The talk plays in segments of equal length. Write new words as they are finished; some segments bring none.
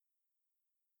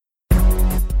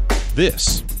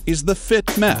This is The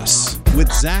Fit Mess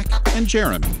with Zach and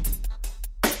Jeremy.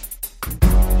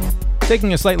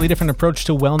 Taking a slightly different approach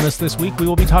to wellness this week, we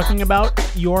will be talking about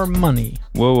your money.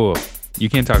 Whoa. You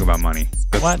can't talk about money.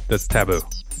 What? That's taboo.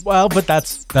 Well, but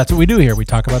that's what we do here. We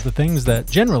talk about the things that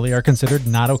generally are considered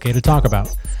not okay to talk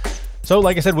about. So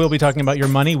like I said, we'll be talking about your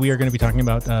money. We are going to be talking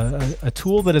about a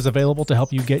tool that is available to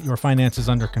help you get your finances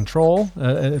under control,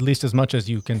 at least as much as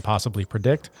you can possibly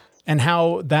predict, and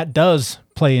how that does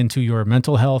play into your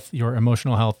mental health, your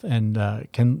emotional health, and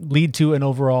can lead to an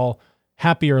overall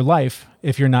happier life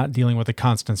if you're not dealing with the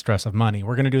constant stress of money.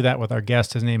 We're going to do that with our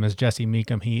guest. His name is Jesse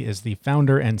Mecham. He is the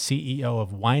founder and CEO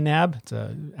of YNAB. It's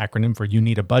an acronym for You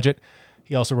Need a Budget.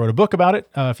 He also wrote a book about it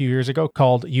a few years ago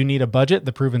called You Need a Budget,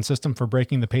 the proven system for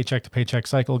breaking the paycheck to paycheck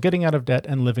cycle, getting out of debt,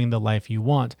 and living the life you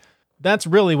want. That's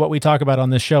really what we talk about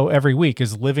on this show every week,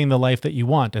 is living the life that you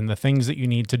want and the things that you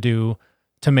need to do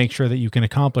to make sure that you can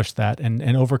accomplish that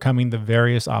and overcoming the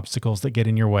various obstacles that get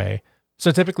in your way. So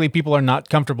typically people are not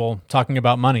comfortable talking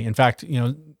about money. In fact,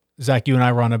 Zach, you and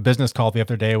I were on a business call the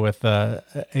other day with a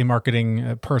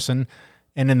marketing person,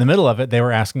 and in the middle of it, they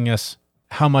were asking us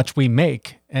how much we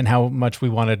make and how much we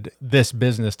wanted this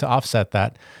business to offset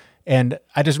that. And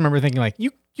I just remember thinking, like,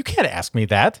 you can't ask me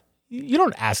that. You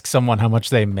don't ask someone how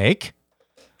much they make.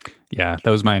 Yeah,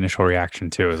 that was my initial reaction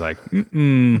too. It was like,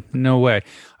 no way.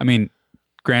 I mean,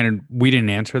 granted, we didn't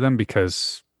answer them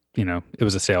because, it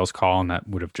was a sales call and that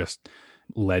would have just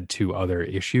led to other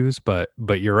issues. But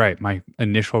you're right. My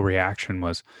initial reaction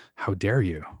was, how dare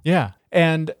you? Yeah.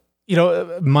 And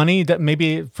money, that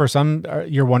maybe for some,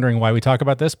 you're wondering why we talk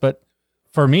about this, but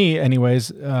for me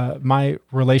anyways, my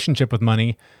relationship with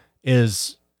money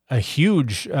is a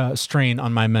huge strain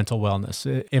on my mental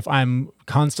wellness. If I'm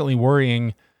constantly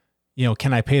worrying,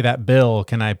 can I pay that bill?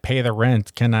 Can I pay the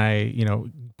rent? Can I,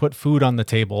 put food on the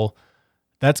table?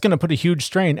 That's going to put a huge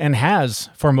strain, and has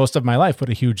for most of my life put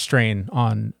a huge strain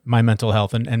on my mental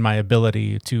health and my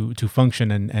ability to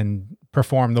function and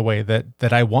perform the way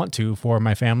that I want to for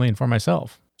my family and for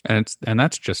myself. And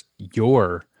that's just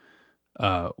your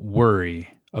worry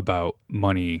about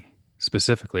money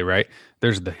specifically, right?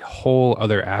 There's the whole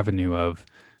other avenue of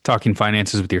talking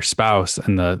finances with your spouse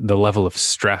and the level of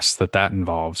stress that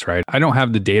involves, right? I don't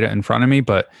have the data in front of me,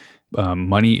 but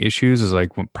money issues is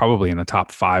like probably in the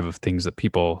top 5 of things that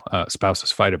people,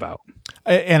 spouses fight about.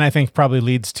 And I think probably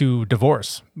leads to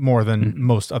divorce more than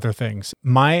most other things.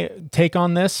 My take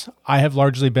on this, I have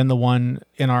largely been the one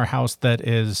in our house that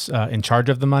is in charge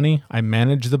of the money. I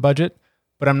manage the budget,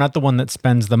 but I'm not the one that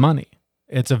spends the money.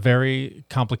 It's a very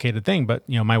complicated thing, but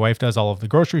my wife does all of the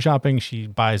grocery shopping. She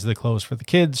buys the clothes for the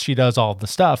kids. She does all of the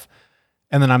stuff.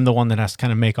 And then I'm the one that has to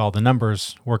kind of make all the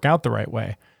numbers work out the right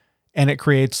way. And it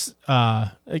creates,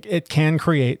 it can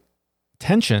create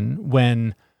tension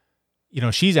when,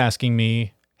 she's asking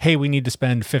me, hey, we need to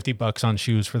spend $50 on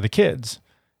shoes for the kids.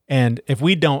 And if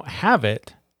we don't have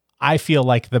it, I feel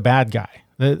like the bad guy.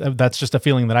 That's just a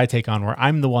feeling that I take on, where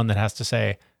I'm the one that has to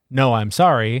say, no, I'm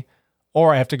sorry.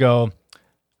 Or I have to go,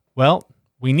 well,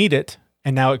 we need it.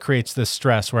 And now it creates this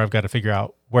stress where I've got to figure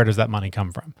out, where does that money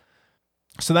come from?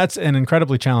 So that's an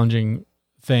incredibly challenging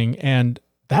thing. And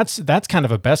that's kind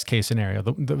of a best case scenario.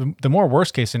 The more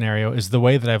worst case scenario is the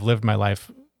way that I've lived my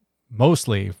life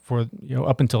mostly for,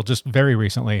 up until just very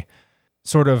recently.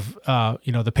 Sort of,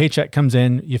 the paycheck comes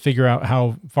in, you figure out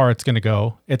how far it's going to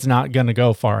go. It's not going to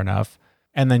go far enough.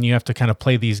 And then you have to kind of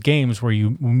play these games where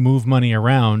you move money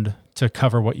around to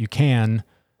cover what you can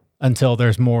until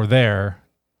there's more there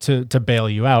to bail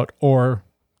you out or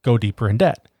go deeper in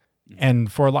debt.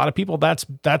 And for a lot of people, that's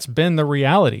been the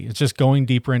reality. It's just going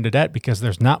deeper into debt because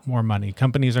there's not more money.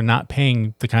 Companies are not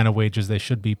paying the kind of wages they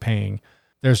should be paying.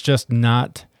 There's just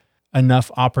not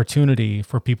enough opportunity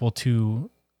for people to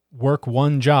work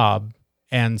one job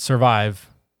and survive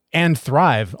and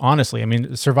thrive, honestly. I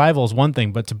mean, survival is one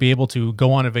thing, but to be able to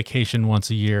go on a vacation once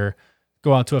a year,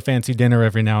 go out to a fancy dinner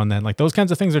every now and then, like those kinds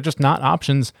of things are just not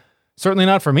options. Certainly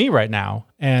not for me right now.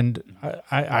 And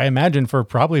I imagine for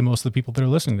probably most of the people that are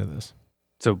listening to this.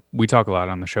 So we talk a lot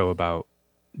on the show about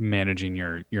managing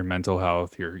your mental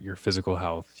health, your physical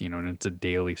health, and it's a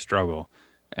daily struggle.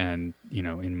 And,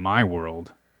 in my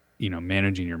world,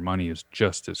 managing your money is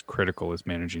just as critical as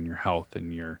managing your health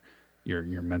and your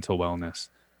mental wellness.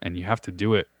 And you have to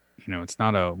do it. It's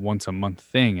not a once a month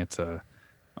thing. It's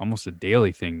almost a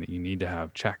daily thing that you need to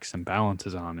have checks and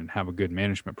balances on and have a good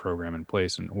management program in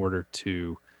place in order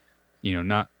to,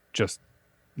 not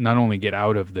only get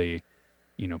out of the,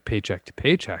 paycheck to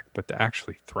paycheck, but to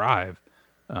actually thrive.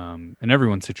 And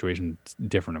everyone's situation is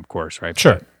different, of course, right?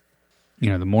 Sure.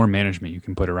 But, the more management you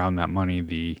can put around that money,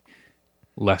 the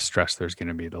less stress there's going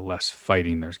to be, the less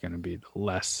fighting there's going to be, the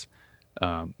less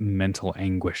mental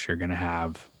anguish you're going to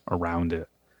have around it,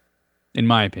 in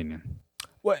my opinion.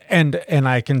 Well, and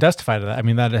I can testify to that. I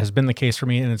mean, that has been the case for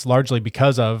me, and it's largely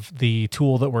because of the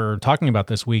tool that we're talking about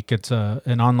this week. It's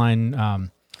an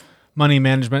online money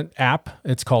management app.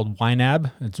 It's called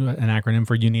YNAB. It's an acronym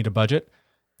for You Need a Budget.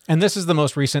 And this is the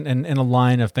most recent in a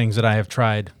line of things that I have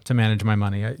tried to manage my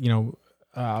money.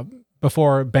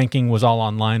 Before banking was all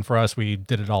online for us, we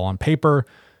did it all on paper.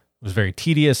 It was very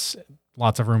tedious,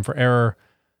 lots of room for error.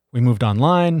 We moved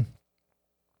online,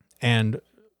 and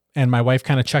my wife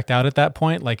kind of checked out at that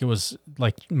point. Like, it was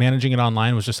like managing it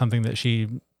online was just something that she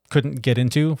couldn't get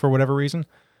into for whatever reason.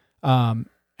 And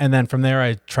then from there,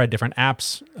 I tried different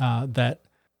apps that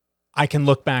I can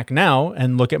look back now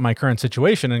and look at my current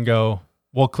situation and go,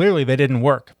 well, clearly they didn't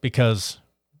work because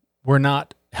we're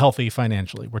not healthy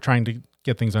financially. We're trying to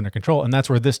get things under control. And that's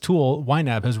where this tool,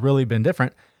 YNAB, has really been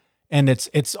different. And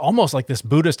it's almost like this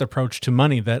Buddhist approach to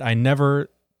money that I never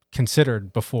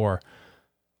considered before.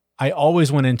 I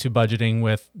always went into budgeting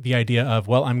with the idea of,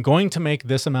 well, I'm going to make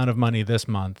this amount of money this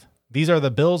month. These are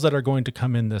the bills that are going to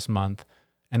come in this month.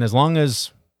 And as long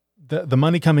as the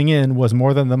money coming in was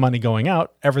more than the money going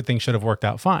out, everything should have worked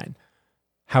out fine.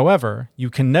 However, you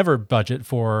can never budget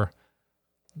for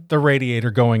the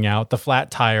radiator going out, the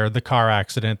flat tire, the car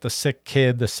accident, the sick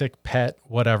kid, the sick pet,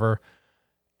 whatever.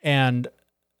 And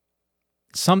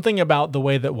something about the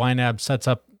way that YNAB sets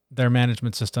up their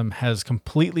management system has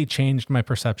completely changed my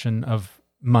perception of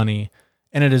money.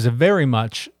 And it is a very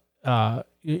much,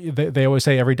 they always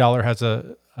say every dollar has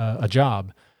a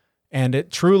job. And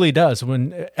it truly does.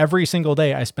 When every single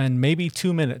day I spend maybe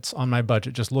 2 minutes on my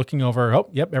budget, just looking over, oh,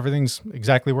 yep, everything's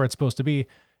exactly where it's supposed to be.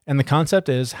 And the concept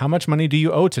is, how much money do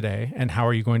you owe today? And how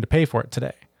are you going to pay for it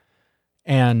today?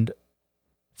 And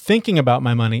thinking about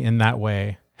my money in that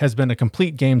way has been a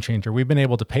complete game changer. We've been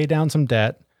able to pay down some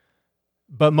debt,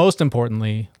 but most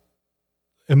importantly,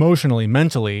 emotionally,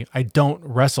 mentally, I don't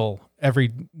wrestle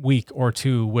every week or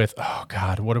two with, oh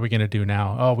God, what are we going to do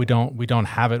now? Oh, we don't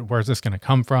have it. Where's this going to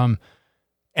come from?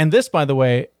 And this, by the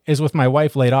way, is with my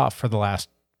wife laid off for the last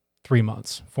 4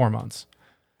 months.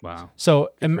 Wow.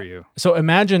 So, for you. So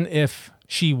imagine if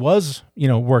she was,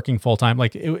 working full time,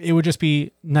 like it would just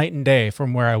be night and day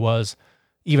from where I was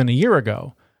even a year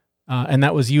ago. And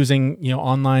that was using,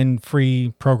 online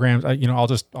free programs.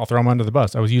 I'll throw them under the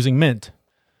bus. I was using Mint.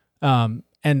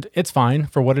 And it's fine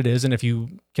for what it is. And if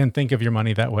you can think of your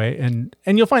money that way, and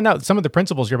you'll find out some of the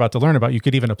principles you're about to learn about, you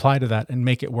could even apply to that and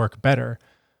make it work better.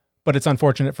 But it's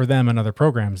unfortunate for them and other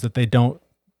programs that they don't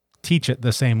teach it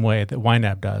the same way that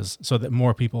YNAB does, so that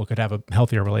more people could have a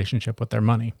healthier relationship with their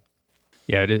money.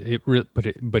 Yeah,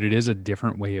 but it is a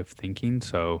different way of thinking.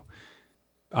 So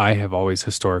I have always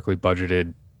historically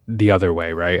budgeted the other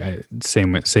way, right?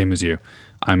 Same as you.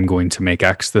 I'm going to make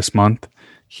X this month.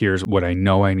 Here's what I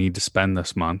know I need to spend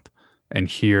this month. And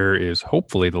here is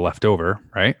hopefully the leftover,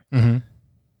 right?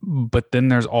 Mm-hmm. But then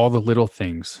there's all the little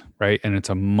things, right? And it's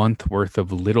a month worth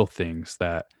of little things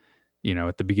that,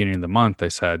 at the beginning of the month, I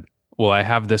said, well, I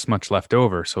have this much left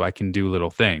over, so I can do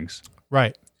little things.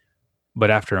 Right.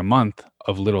 But after a month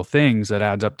of little things, that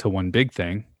adds up to one big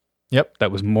thing. Yep.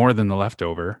 That was more than the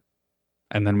leftover.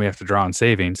 And then we have to draw on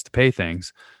savings to pay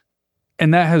things.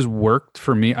 And that has worked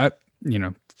for me.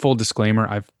 Full disclaimer,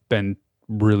 I've been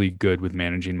really good with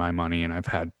managing my money, and I've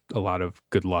had a lot of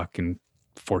good luck and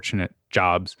fortunate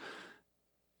jobs.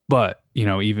 But,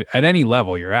 even at any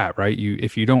level you're at, right?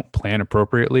 If you don't plan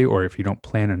appropriately, or if you don't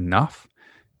plan enough,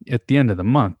 at the end of the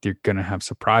month, you're going to have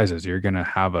surprises. You're going to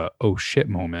have a, oh shit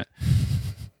moment.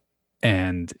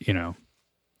 And,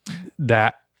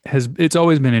 it's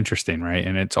always been interesting, right?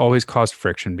 And it's always caused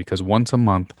friction, because once a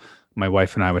month, my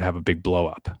wife and I would have a big blow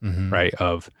up, mm-hmm. right?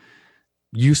 Of,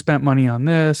 you spent money on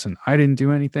this and I didn't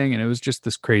do anything. And it was just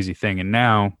this crazy thing. And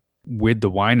now with the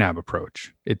YNAB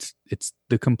approach, it's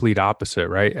the complete opposite,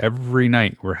 right? Every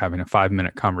night we're having a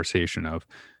 5-minute conversation of,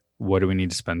 what do we need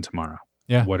to spend tomorrow?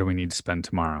 Yeah. What do we need to spend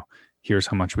tomorrow? Here's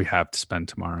how much we have to spend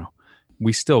tomorrow.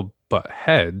 We still butt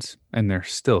heads and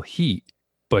there's still heat,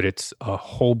 but it's a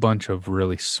whole bunch of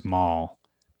really small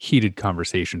heated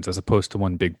conversations as opposed to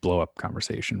one big blow up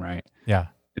conversation, right? Yeah.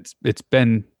 It's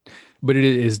been, but it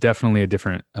is definitely a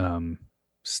different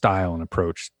style and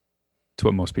approach to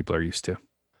what most people are used to.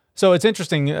 So it's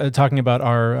interesting talking about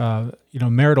our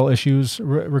marital issues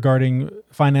regarding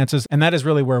finances, and that is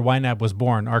really where YNAB was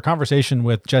born. Our conversation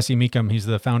with Jesse Mecham, he's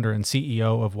the founder and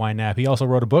CEO of YNAB. He also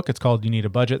wrote a book. It's called You Need a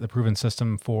Budget: The Proven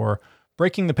System for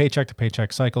Breaking the Paycheck to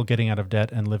Paycheck Cycle, Getting Out of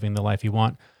Debt, and Living the Life You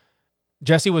Want.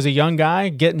 Jesse was a young guy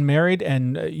getting married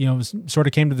and, sort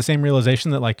of came to the same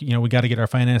realization that we got to get our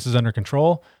finances under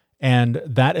control. And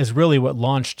that is really what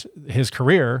launched his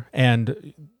career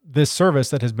and this service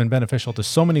that has been beneficial to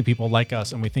so many people like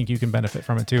us. And we think you can benefit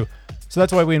from it too. So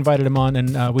that's why we invited him on.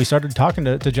 And we started talking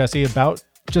to Jesse about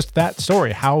just that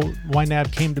story, how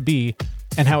YNAB came to be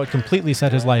and how it completely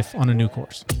set his life on a new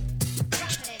course.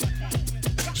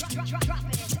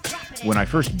 When I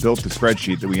first built the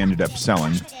spreadsheet that we ended up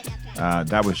selling,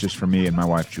 that was just for me and my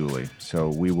wife, Julie. So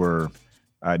we were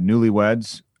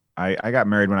newlyweds. I got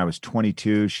married when I was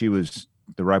 22. She was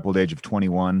the ripe old age of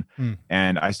 21.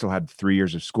 And I still had 3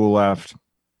 years of school left.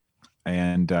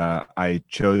 And I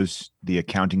chose the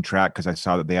accounting track because I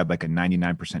saw that they had like a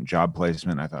 99% job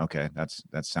placement. I thought, okay,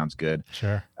 that sounds good.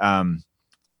 Sure.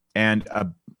 And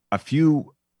a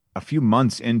few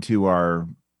months into our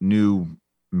new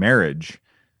marriage,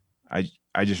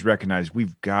 I just recognized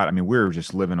we're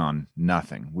just living on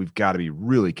nothing. We've got to be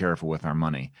really careful with our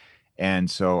money.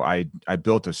 And so I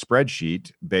built a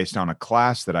spreadsheet based on a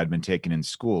class that I'd been taking in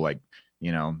school, like,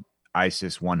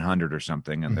 ISIS 100 or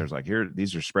something. And there's like,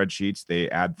 these are spreadsheets. They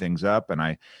add things up. And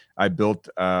I built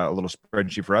a little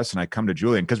spreadsheet for us. And I come to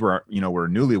Julie, and because we're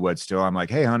newlyweds still, I'm like,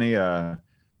 hey, honey,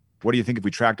 what do you think if we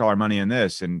tracked all our money in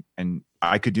this? And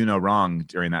I could do no wrong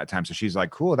during that time. So she's like,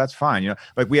 cool, that's fine.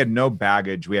 Like we had no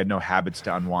baggage. We had no habits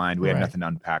to unwind. We had nothing to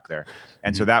unpack there.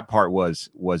 And so that part was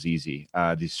easy.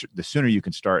 The sooner you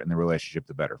can start in the relationship,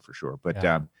 the better for sure. But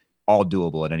all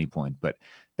doable at any point. But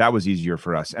that was easier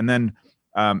for us. And then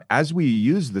as we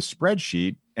used the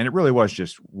spreadsheet, and it really was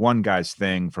just one guy's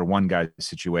thing for one guy's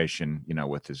situation,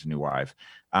 with his new wife,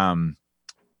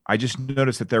 I just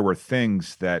noticed that there were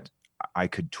things that I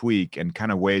could tweak and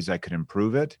kind of ways I could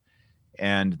improve it.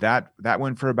 And that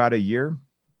went for about a year.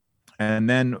 And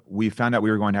then we found out we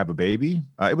were going to have a baby.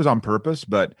 It was on purpose,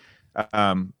 but,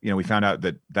 we found out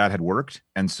that had worked.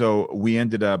 And so we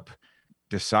ended up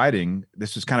deciding,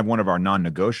 this was kind of one of our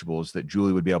non-negotiables, that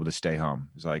Julie would be able to stay home.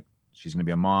 It was like, she's going to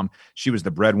be a mom. She was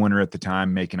the breadwinner at the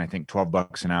time, making, I think,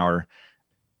 $12 an hour.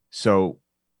 So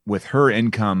with her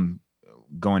income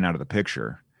going out of the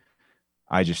picture,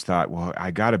 I just thought, well,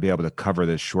 I got to be able to cover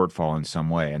this shortfall in some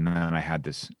way. And then I had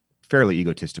this fairly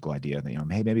egotistical idea that,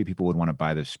 hey, maybe people would want to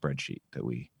buy this spreadsheet that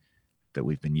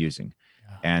we've been using.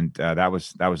 Yeah. And that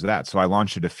was that. So I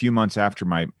launched it a few months after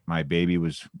my baby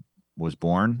was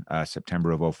born,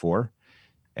 September of 2004.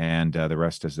 And the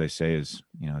rest, as they say, is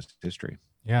history.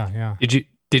 Yeah.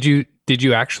 Did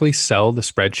you actually sell the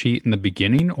spreadsheet in the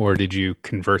beginning, or did you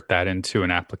convert that into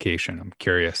an application? I'm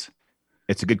curious.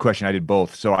 It's a good question. I did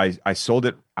both. So I sold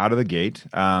it out of the gate.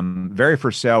 Very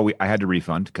first sale, I had to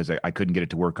refund because I couldn't get it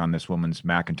to work on this woman's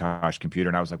Macintosh computer.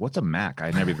 And I was like, what's a Mac? I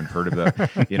had never even heard of it.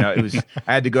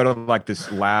 I had to go to like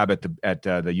this lab at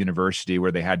the university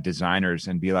where they had designers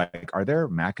and be like, are there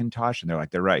Macintosh? And they're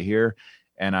like, they're right here.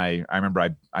 And I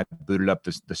remember I booted up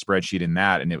the spreadsheet in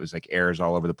that, and it was like errors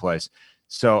all over the place.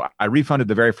 So I refunded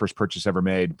the very first purchase ever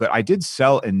made, but I did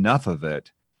sell enough of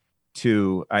it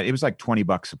to, it was like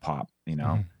 $20 a pop,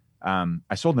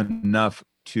 I sold enough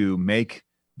to make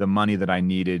the money that I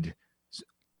needed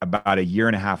about a year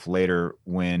and a half later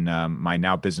when my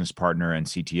now business partner and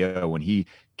CTO, when he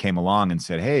came along and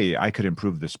said, hey, I could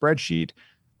improve the spreadsheet.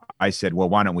 I said, well,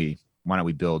 why don't we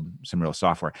build some real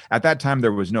software? At that time,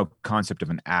 there was no concept of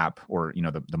an app or,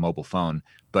 the mobile phone,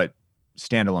 but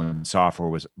standalone software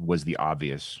was the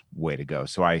obvious way to go.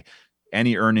 So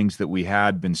any earnings that we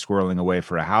had been squirreling away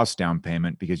for a house down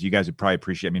payment, because you guys would probably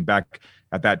appreciate, back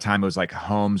at that time, it was like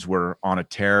homes were on a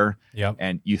tear. Yep.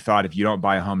 And you thought if you don't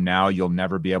buy a home now, you'll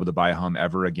never be able to buy a home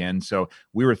ever again. So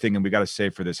we were thinking we got to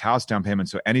save for this house down payment.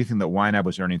 So anything that YNAB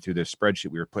was earning through this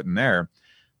spreadsheet, we were putting there.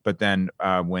 But then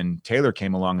when Taylor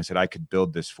came along and said, I could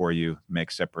build this for you,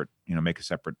 make a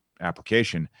separate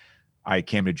application, I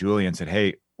came to Julie and said,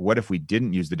 hey, what if we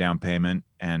didn't use the down payment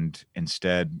and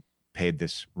instead paid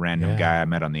this random guy I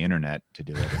met on the internet to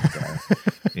do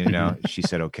it? She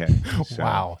said, okay. So,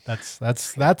 wow.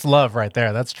 That's love right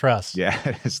there. That's trust. Yeah,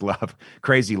 it's love.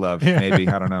 Crazy love, maybe.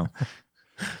 I don't know.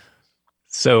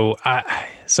 So I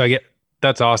get,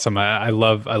 that's awesome. I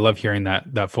love hearing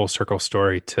that full circle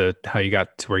story to how you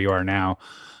got to where you are now.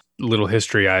 Little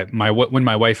history. When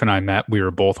my wife and I met, we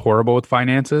were both horrible with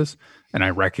finances, and I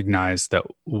recognized that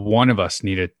one of us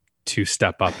needed to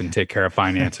step up and take care of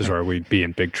finances or we'd be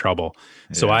in big trouble.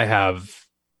 Yeah. So I have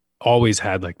always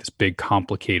had like this big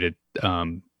complicated,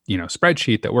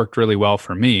 spreadsheet that worked really well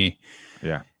for me.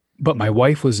 Yeah. But my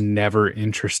wife was never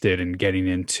interested in getting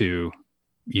into,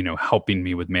 helping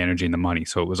me with managing the money.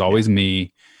 So it was always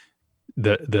me.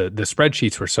 The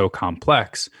spreadsheets were so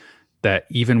complex that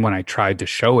even when I tried to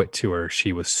show it to her,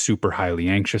 she was super highly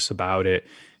anxious about it,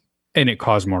 and it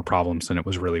caused more problems than it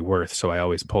was really worth. So I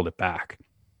always pulled it back.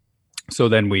 So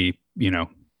then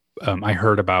I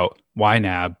heard about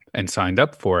YNAB and signed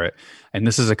up for it. And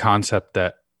this is a concept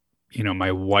that,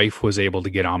 my wife was able to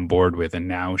get on board with, and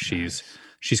now she's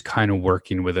kind of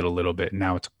working with it a little bit.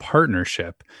 Now it's a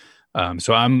partnership.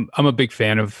 So I'm a big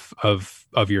fan of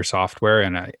your software,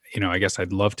 and I guess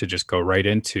I'd love to just go right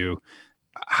into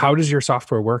how does your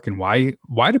software work, and why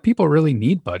do people really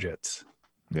need budgets?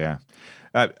 Yeah.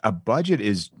 A budget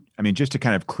is, I mean, just to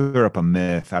kind of clear up a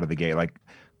myth out of the gate, like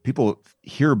people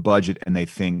hear budget and they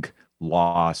think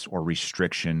loss or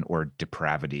restriction or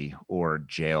depravity or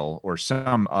jail or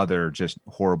some other just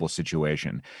horrible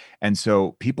situation. And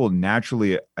so people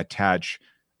naturally attach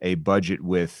a budget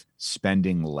with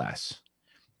spending less.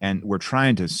 And we're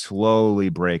trying to slowly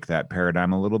break that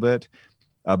paradigm a little bit.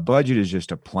 A budget is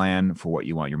just a plan for what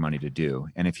you want your money to do.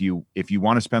 And if you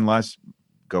want to spend less,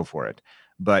 go for it.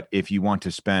 But if you want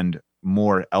to spend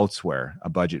more elsewhere, a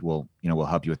budget will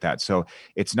help you with that. So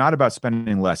it's not about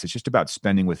spending less. It's just about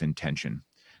spending with intention.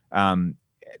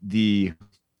 The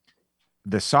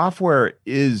software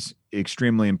is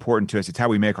extremely important to us. It's how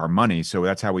we make our money. So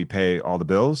that's how we pay all the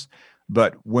bills.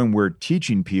 But when we're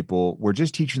teaching people, we're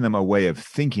just teaching them a way of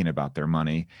thinking about their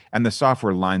money. And the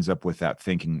software lines up with that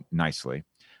thinking nicely.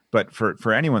 But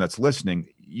for anyone that's listening,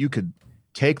 you could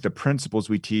take the principles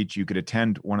we teach, you could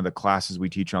attend one of the classes we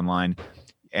teach online,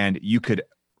 and you could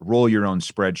roll your own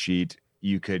spreadsheet.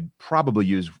 You could probably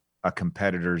use a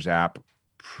competitor's app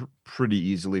pretty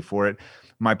easily for it.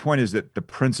 My point is that the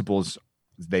principles,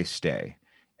 they stay,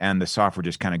 and the software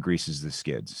just kind of greases the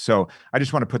skids. So I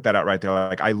just want to put that out right there.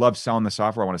 Like, I love selling the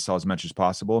software. I want to sell as much as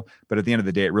possible. But at the end of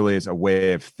the day, it really is a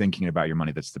way of thinking about your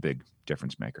money that's the big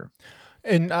difference maker.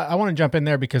 And I want to jump in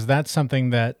there because that's something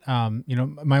that,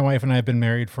 my wife and I have been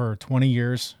married for 20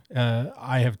 years.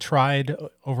 I have tried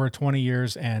over 20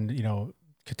 years, and,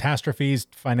 catastrophes,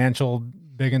 financial,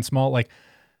 big and small, like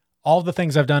all the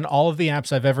things I've done, all of the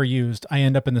apps I've ever used, I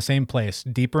end up in the same place,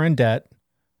 deeper in debt,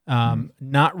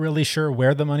 not really sure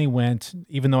where the money went,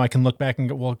 even though I can look back and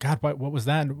go, well, God, what was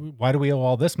that? Why do we owe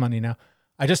all this money now?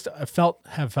 I have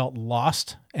felt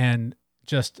lost and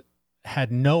just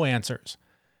had no answers.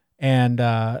 And,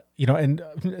 and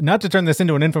not to turn this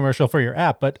into an infomercial for your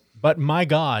app, but my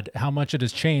God, how much it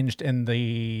has changed in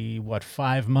the,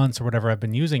 5 months or whatever I've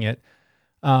been using it.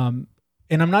 And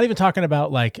I'm not even talking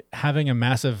about like having a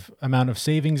massive amount of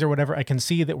savings or whatever. I can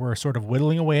see that we're sort of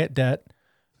whittling away at debt.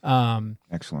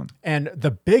 Excellent. And the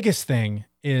biggest thing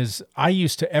is I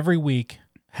used to every week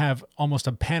have almost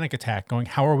a panic attack going,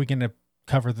 how are we going to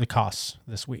cover the costs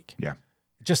this week? Yeah.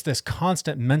 Just this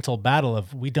constant mental battle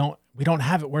of we don't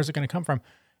have it. Where's it going to come from?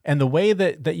 And the way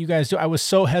that you guys do,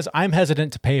 I'm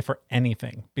hesitant to pay for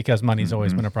anything because money's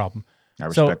always been a problem. I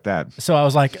respect that. So I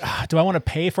was like, do I want to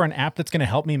pay for an app that's going to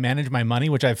help me manage my money,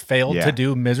 which I've failed to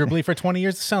do miserably for 20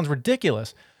 years? This sounds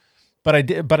ridiculous. But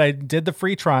I did the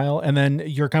free trial, and then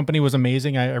your company was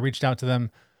amazing. I reached out to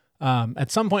them.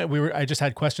 At some point I just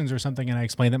had questions or something, and I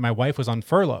explained that my wife was on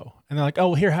furlough, and they're like,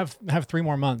 "Oh, here, have 3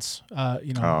 more months,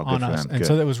 on us." And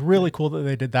so that was really cool that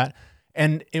they did that.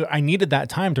 And I needed that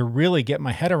time to really get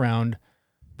my head around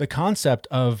the concept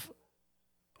of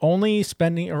only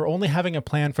spending or only having a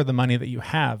plan for the money that you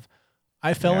have.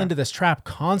 I fell into this trap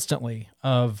constantly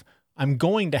of I'm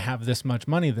going to have this much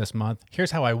money this month.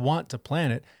 Here's how I want to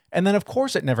plan it. And then of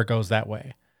course it never goes that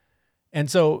way. And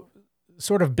so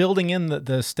sort of building in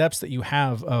the steps that you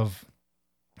have of,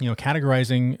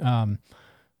 categorizing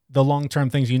the long-term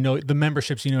things, the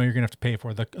memberships, you're going to have to pay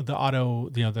for, the auto,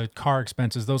 the car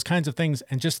expenses, those kinds of things.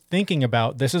 And just thinking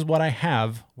about this is what I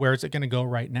have, where is it going to go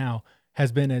right now,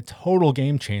 has been a total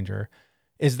game changer.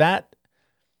 Is that,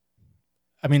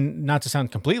 not to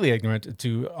sound completely ignorant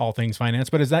to all things finance,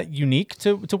 but is that unique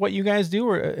to what you guys do?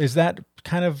 Or is that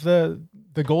kind of the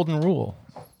golden rule?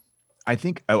 I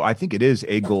think it is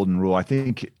a golden rule. I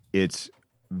think it's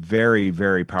very,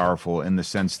 very powerful in the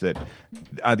sense that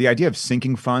the idea of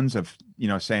sinking funds, of,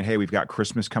 saying, hey, we've got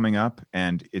Christmas coming up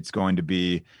and it's going to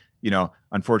be,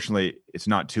 unfortunately it's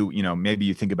not too, maybe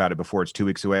you think about it before it's 2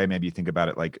 weeks away. Maybe you think about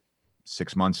it like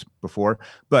 6 months before,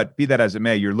 but be that as it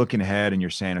may, you're looking ahead and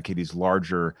you're saying, okay, these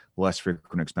larger, less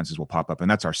frequent expenses will pop up. And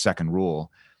that's our second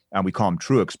rule. And we call them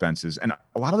true expenses. And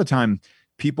a lot of the time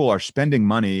people are spending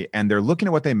money and they're looking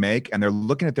at what they make and they're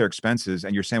looking at their expenses,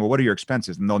 and you're saying, well, what are your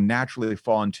expenses? And they'll naturally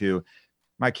fall into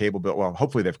my cable bill. Well,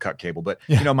 hopefully they've cut cable, but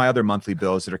my other monthly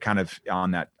bills that are kind of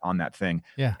on that thing.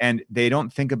 Yeah. And they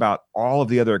don't think about all of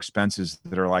the other expenses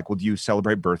that are like, well, do you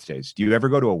celebrate birthdays? Do you ever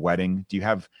go to a wedding? Do you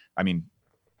have,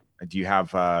 Do you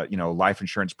have, life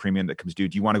insurance premium that comes due?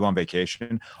 Do you want to go on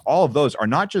vacation? All of those are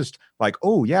not just like,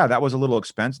 oh yeah, that was a little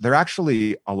expense. They're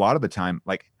actually a lot of the time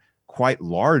like quite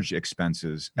large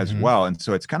expenses as well. And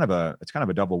so it's kind of a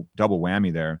double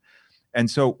whammy there. And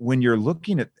so when you're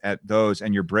looking at those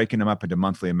and you're breaking them up into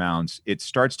monthly amounts, it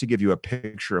starts to give you a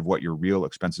picture of what your real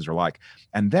expenses are like.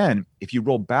 And then if you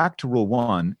roll back to rule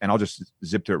one, and I'll just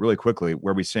zip through it really quickly,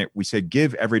 where we say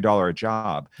give every dollar a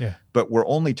job, but we're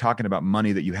only talking about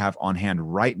money that you have on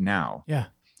hand right now. Yeah.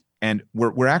 And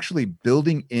we're actually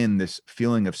building in this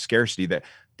feeling of scarcity, that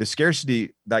the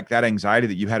scarcity, like that anxiety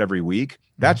that you had every week,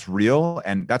 that's real,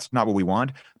 and that's not what we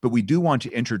want. But we do want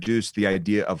to introduce the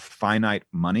idea of finite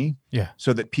money,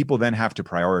 so that people then have to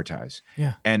prioritize.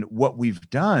 And what we've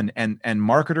done, and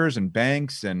marketers and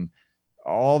banks and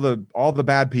all the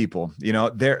bad people,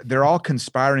 they're all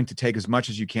conspiring to take as much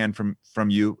as you can from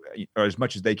you, or as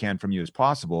much as they can from you as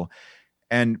possible.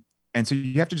 And so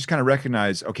you have to just kind of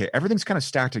recognize, okay, everything's kind of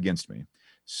stacked against me.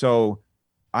 So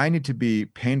I need to be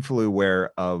painfully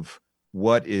aware of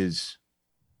what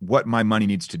my money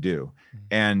needs to do.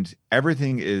 And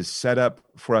everything is set up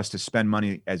for us to spend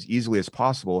money as easily as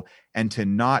possible and to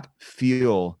not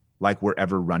feel like we're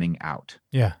ever running out.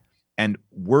 Yeah. And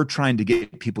we're trying to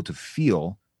get people to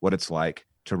feel what it's like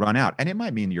to run out. And it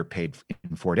might mean you're paid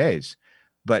in 4 days,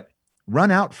 but run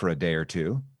out for a day or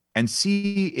two and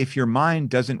see if your mind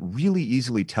doesn't really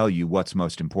easily tell you what's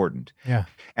most important. Yeah.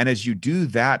 And as you do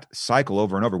that cycle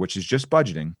over and over, which is just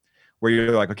budgeting, where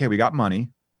you're like, okay, we got money.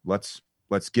 Let's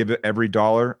give every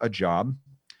dollar a job.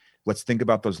 Let's think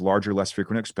about those larger, less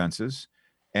frequent expenses.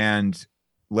 And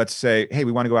let's say, hey,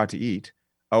 we want to go out to eat.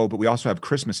 Oh, but we also have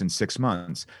Christmas in 6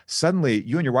 months. Suddenly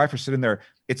you and your wife are sitting there.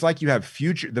 It's like you have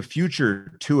the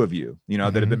future two of you,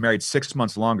 that have been married 6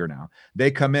 months longer now.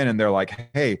 They come in and they're like,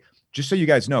 hey, just so you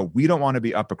guys know, we don't want to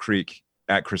be up a creek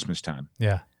at Christmas time.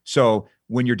 Yeah. So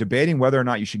when you're debating whether or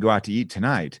not you should go out to eat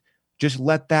tonight, just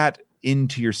let that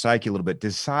into your psyche a little bit,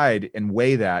 decide and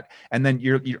weigh that. And then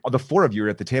you're the four of you are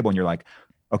at the table and you're like,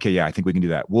 okay, yeah, I think we can do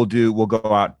that. We'll go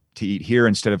out to eat here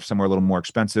instead of somewhere a little more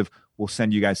expensive. We'll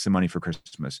send you guys some money for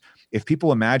Christmas. If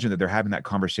people imagine that they're having that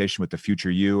conversation with the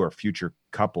future you or future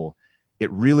couple,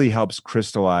 it really helps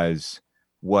crystallize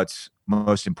what's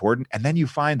most important. And then you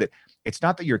find that it's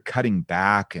not that you're cutting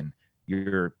back and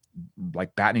you're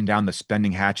like battening down the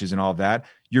spending hatches and all of that.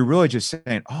 You're really just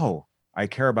saying, oh, I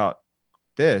care about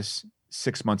this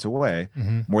 6 months away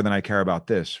more than I care about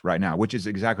this right now, which is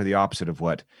exactly the opposite of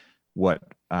what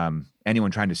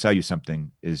anyone trying to sell you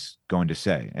something is going to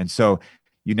say. And so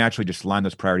you naturally just line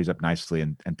those priorities up nicely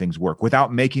and things work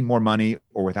without making more money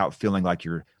or without feeling like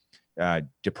you're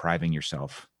depriving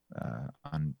yourself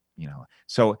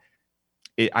So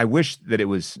I wish that it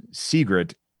was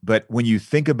secret, but when you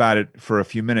think about it for a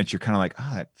few minutes, you're kind of like,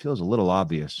 it feels a little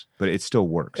obvious, but it still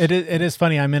works. It is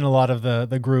funny. I'm in a lot of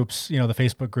the groups, the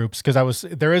Facebook groups, because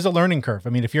there is a learning curve.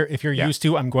 I mean, if you're used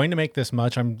to, I'm going to make this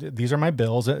much, these are my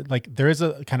bills. Like there is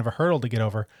a kind of a hurdle to get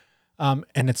over.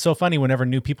 And it's so funny whenever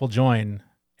new people join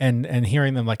and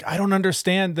hearing them like, I don't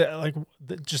understand that,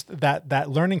 just that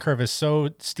learning curve is so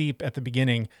steep at the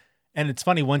beginning. And it's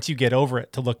funny once you get over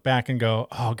it to look back and go,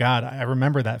 oh God, I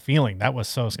remember that feeling. That was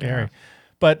so scary. Yeah.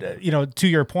 But, to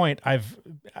your point, I've,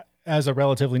 as a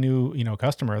relatively new,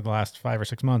 customer the last 5 or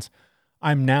 6 months,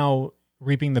 I'm now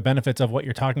reaping the benefits of what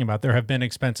you're talking about. There have been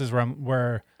expenses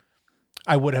where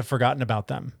I would have forgotten about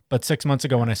them. But 6 months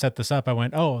ago when I set this up, I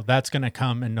went, oh, that's going to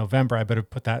come in November. I better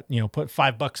put that, put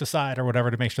 $5 aside or whatever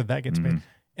to make sure that gets paid.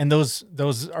 And those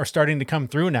are starting to come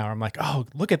through now. I'm like, oh,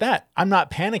 look at that. I'm not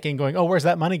panicking going, oh, where's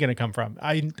that money going to come from?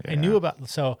 I knew about,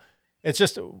 so it's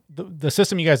just the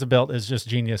system you guys have built is just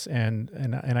genius. And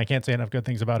I can't say enough good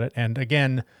things about it. And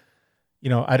again,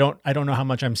 I don't know how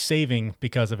much I'm saving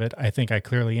because of it. I think I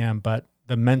clearly am, but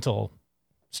the mental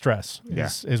stress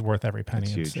is worth every penny.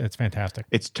 It's fantastic.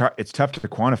 It's tough to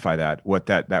quantify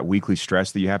that weekly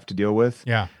stress that you have to deal with.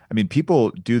 Yeah. I mean,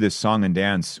 people do this song and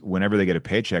dance whenever they get a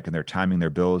paycheck and they're timing their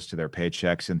bills to their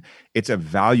paychecks. And it's a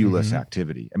valueless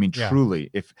activity. I mean,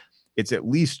 truly, if it's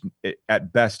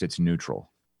at best, it's neutral,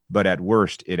 but at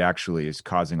worst, it actually is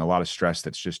causing a lot of stress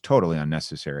that's just totally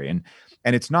unnecessary. And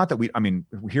it's not that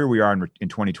here we are in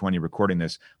 2020 recording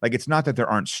this, like, it's not that there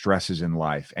aren't stresses in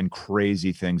life and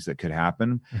crazy things that could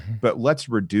happen, but let's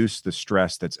reduce the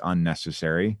stress that's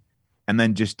unnecessary and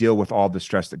then just deal with all the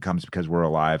stress that comes because we're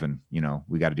alive and,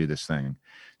 we got to do this thing.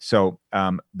 So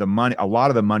a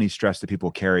lot of the money stress that people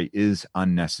carry is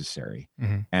unnecessary.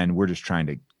 And we're just trying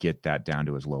to get that down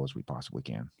to as low as we possibly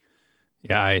can.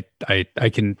 Yeah, I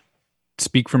can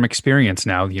speak from experience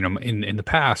now. In the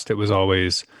past, it was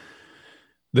always,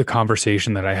 the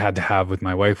conversation that I had to have with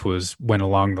my wife went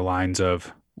along the lines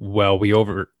of, well, we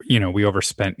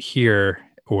overspent here,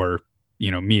 or,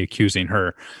 me accusing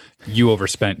her, you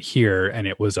overspent here, and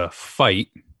it was a fight.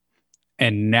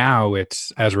 And now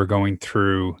it's, as we're going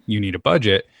through, you need a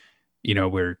budget,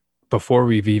 where before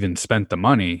we've even spent the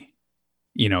money,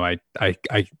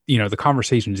 the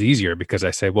conversation's easier because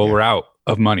I say, well, Yeah. we're out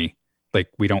of money. Like,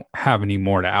 we don't have any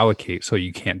more to allocate. So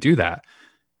you can't do that.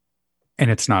 And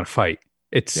it's not a fight.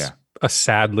 It's Yeah. a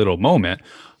sad little moment,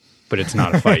 but it's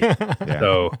not a fight. Yeah.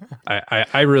 So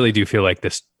I really do feel like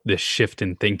this shift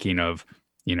in thinking of,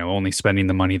 only spending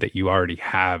the money that you already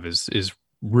have is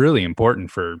really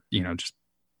important for,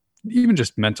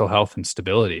 just mental health and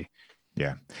stability.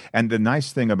 Yeah. And the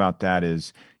nice thing about that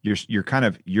is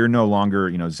you're no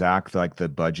longer, Zach, like the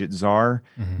budget czar,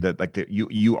 that like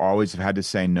you always have had to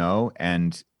say no.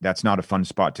 And that's not a fun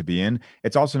spot to be in.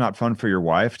 It's also not fun for your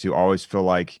wife to always feel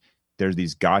like there's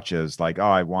these gotchas like, oh,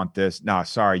 I want this. No,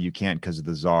 sorry, you can't because of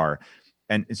the czar.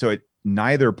 And so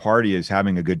neither party is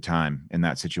having a good time in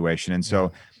that situation. And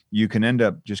so you can end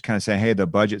up just kind of saying, hey, the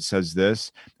budget says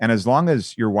this. And as long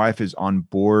as your wife is on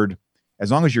board,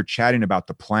 as long as you're chatting about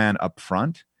the plan up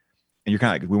front, and you're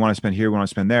kind of like, we want to spend here, we want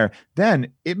to spend there,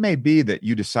 then it may be that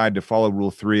you decide to follow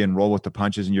rule 3 and roll with the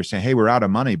punches. And you're saying, hey, we're out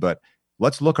of money, but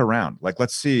let's look around. Like,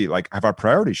 let's see, like, have our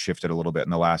priorities shifted a little bit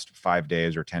in the last 5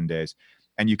 days or 10 days?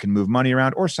 And you can move money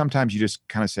around. Or sometimes you just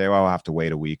kind of say, well, I'll have to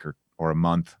wait a week or a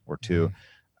month or two.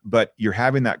 But you're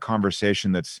having that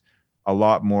conversation that's a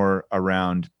lot more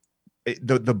around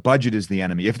the budget is the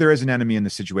enemy. If there is an enemy in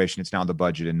the situation, it's now the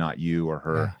budget and not you or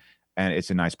her. Yeah. And it's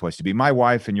a nice place to be. My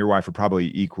wife and your wife are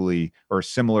probably equally or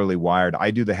similarly wired.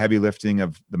 I do the heavy lifting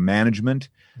of the management,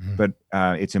 but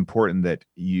it's important that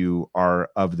you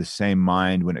are of the same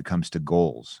mind when it comes to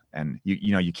goals. And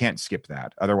you can't skip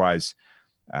that. Otherwise,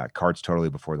 cart's totally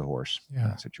before the horse in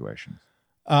that situation.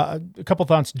 A couple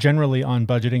thoughts generally on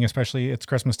budgeting, especially it's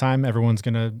Christmas time. Everyone's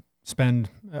going to spend,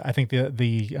 I think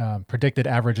the predicted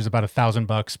average is about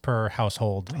 $1,000 per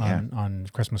household on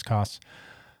Christmas costs.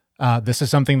 This is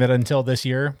something that until this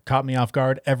year caught me off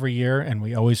guard every year, and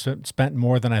we always spent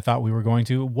more than I thought we were going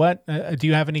to. What do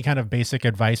you have any kind of basic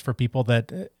advice for people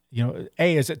that,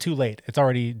 is it too late? It's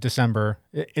already December.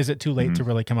 Is it too late to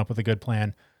really come up with a good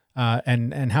plan?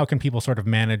 And how can people sort of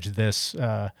manage this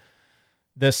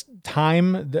this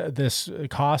time, this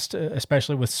cost,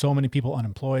 especially with so many people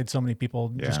unemployed, so many people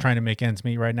just trying to make ends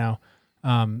meet right now?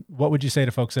 What would you say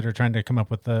to folks that are trying to come up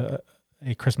with a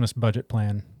Christmas budget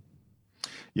plan?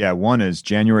 Yeah, one is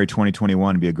January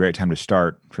 2021 would be a great time to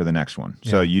start for the next one.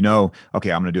 So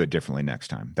okay, I'm going to do it differently next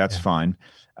time. That's fine.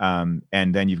 And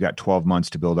then you've got 12 months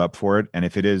to build up for it. And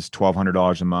if it is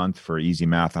 $1,200 a month, for easy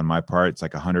math on my part, it's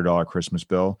like $100 Christmas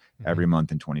bill every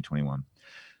month in 2021.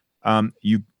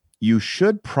 You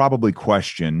should probably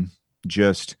question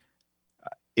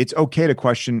it's okay to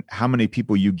question how many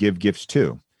people you give gifts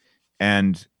to,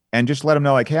 and just let them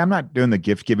know, like, hey, I'm not doing the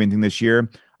gift giving thing this year.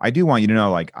 I do want you to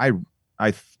know, like,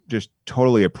 I just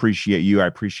totally appreciate you. I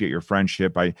appreciate your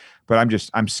friendship. But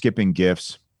I'm skipping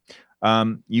gifts.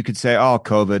 You could say, oh,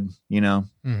 COVID,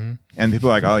 and people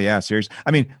are like, oh yeah, serious.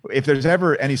 I mean, if there's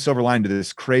ever any silver lining to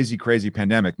this crazy, crazy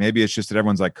pandemic, maybe it's just that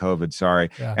everyone's like, COVID,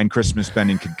 sorry. Yeah. And Christmas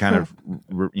spending could kind of,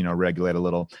 regulate a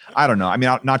little. I don't know. I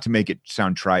mean, not to make it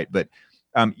sound trite, but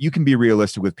you can be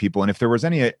realistic with people. And if there was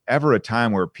ever a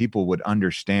time where people would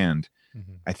understand,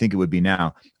 I think it would be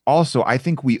now. Also, I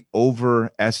think we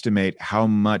overestimate how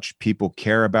much people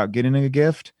care about getting a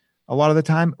gift a lot of the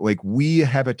time. Like, we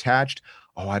have attached,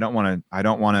 oh, I don't want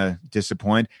to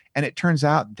disappoint. And it turns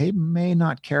out they may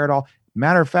not care at all.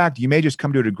 Matter of fact, you may just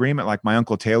come to an agreement, like my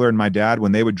Uncle Taylor and my dad,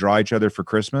 when they would draw each other for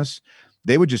Christmas,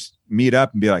 they would just meet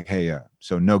up and be like, hey,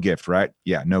 so no gift, right?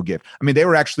 Yeah, no gift. I mean, they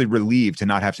were actually relieved to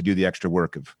not have to do the extra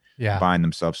work of buying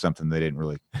themselves something they didn't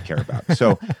really care about.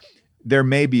 So there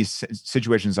may be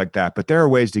situations like that, but there are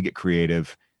ways to get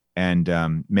creative and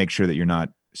make sure that you're not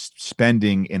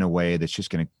spending in a way that's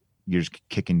you're just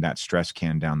kicking that stress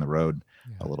can down the road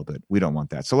a little bit. We don't want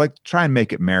that. So try and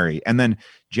make it merry. And then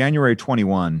January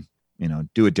 21,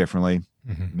 do it differently.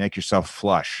 Make yourself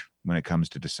flush when it comes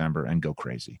to December and go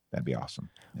crazy. That'd be awesome.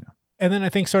 And then I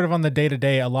think sort of on the day to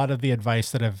day, a lot of the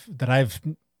advice that I've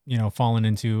fallen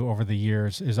into over the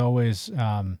years is always,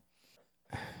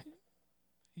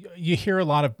 you hear a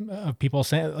lot of people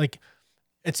saying, like,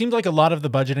 it seems like a lot of the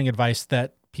budgeting advice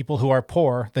that people who are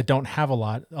poor, that don't have a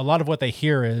lot of what they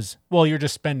hear is, well, you're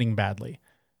just spending badly.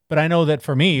 But I know that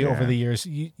for me over the years,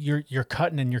 you're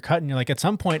cutting and you're cutting. You're like, at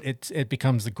some point it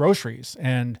becomes the groceries,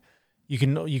 and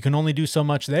you can only do so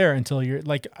much there until you're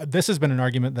like, this has been an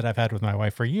argument that I've had with my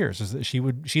wife for years, is that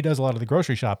she does a lot of the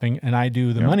grocery shopping and I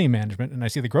do the money management, and I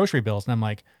see the grocery bills and I'm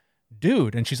like,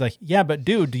 dude, and she's like, yeah, but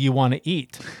dude, do you want to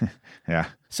eat? Yeah.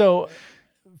 So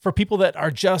for people that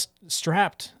are just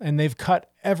strapped and they've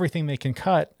cut everything they can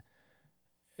cut,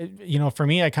 for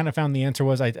me, I kind of found the answer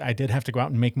was I did have to go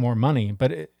out and make more money.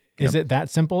 But is it that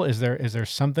simple? Is there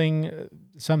something,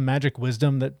 some magic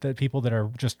wisdom that people that are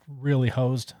just really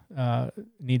hosed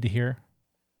need to hear?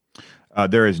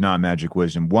 There is not magic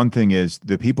wisdom. One thing is,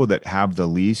 the people that have the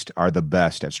least are the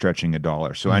best at stretching a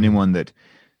dollar. So anyone that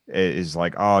is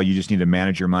like, oh, you just need to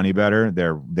manage your money better,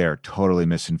 they're totally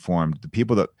misinformed. The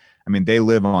people that, they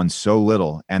live on so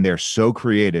little and they're so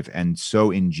creative and so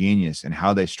ingenious in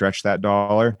how they stretch that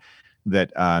dollar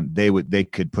that they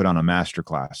could put on a master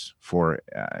class for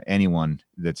anyone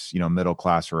that's middle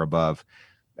class or above.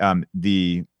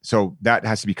 So that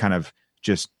has to be kind of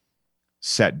just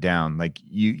set down. Like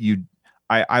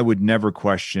I would never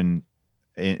question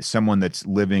someone that's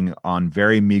living on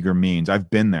very meager means. I've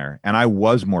been there, and I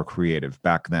was more creative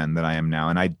back then than I am now,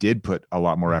 and I did put a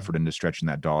lot more effort into stretching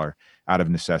that dollar out of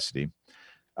necessity.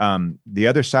 The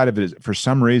other side of it is, for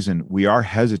some reason, we are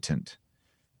hesitant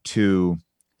to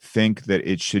think that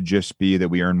it should just be that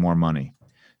we earn more money.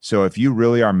 So if you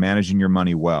really are managing your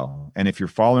money well, and if you're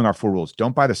following our 4 rules,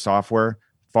 don't buy the software,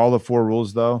 follow the 4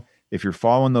 rules though. If you're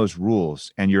following those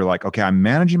rules and you're like, okay, I'm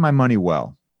managing my money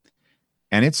well,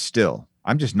 and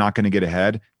I'm just not going to get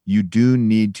ahead, you do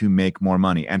need to make more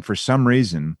money. And for some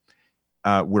reason,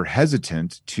 we're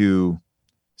hesitant to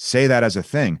say that as a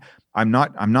thing. I'm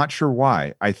not sure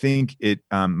why. I think it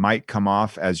might come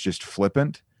off as just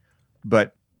flippant,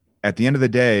 but at the end of the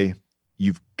day,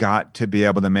 you've got to be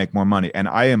able to make more money. And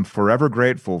I am forever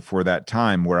grateful for that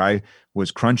time where I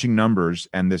was crunching numbers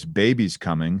and this baby's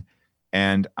coming.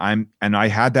 And I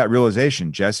had that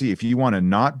realization, Jesse, if you want to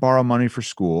not borrow money for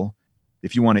school,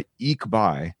 if you want to eke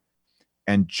by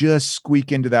and just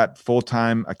squeak into that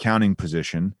full-time accounting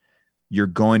position, you're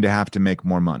going to have to make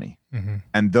more money. Mm-hmm.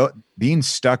 And being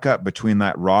stuck up between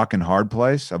that rock and hard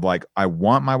place of like, I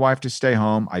want my wife to stay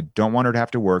home. I don't want her to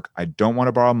have to work. I don't want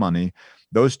to borrow money.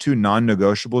 Those 2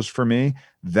 non-negotiables for me,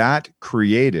 that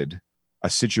created a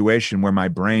situation where my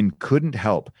brain couldn't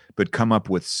help but come up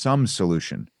with some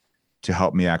solution to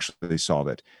help me actually solve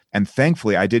it. And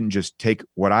thankfully, I didn't just take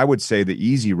what I would say the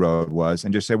easy road was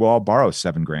and just say, well, I'll borrow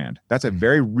 $7,000. That's a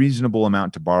very reasonable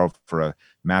amount to borrow for a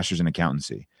master's in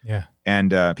accountancy. Yeah.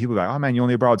 And people are like, oh man, you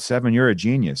only borrowed $7,000. You're a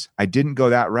genius. I didn't go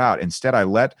that route. Instead, I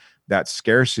let that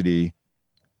scarcity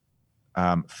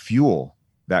fuel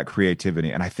that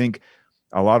creativity. And I think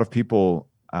a lot of people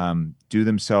do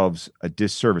themselves a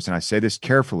disservice. And I say this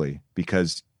carefully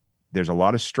because there's a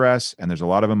lot of stress and there's a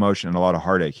lot of emotion and a lot of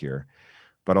heartache here.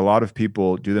 But a lot of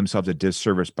people do themselves a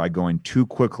disservice by going too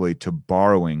quickly to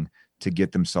borrowing to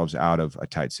get themselves out of a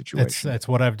tight situation. That's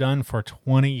what I've done for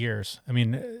 20 years.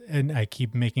 And I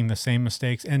keep making the same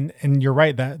mistakes. And you're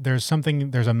right that there's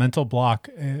a mental block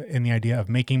in the idea of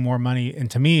making more money. And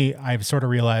to me, I've sort of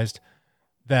realized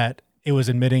that it was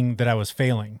admitting that I was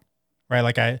failing,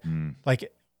 right?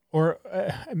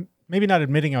 Maybe not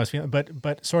admitting I was failing,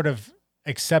 but sort of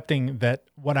accepting that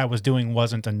what I was doing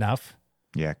wasn't enough.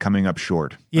 Yeah, coming up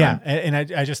short. Yeah, right? And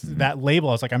I just, that label,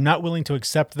 I was like, I'm not willing to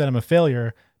accept that I'm a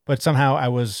failure, but somehow I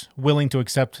was willing to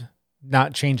accept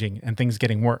not changing and things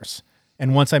getting worse.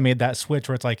 And once I made that switch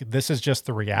where it's like, this is just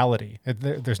the reality.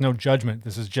 There's no judgment.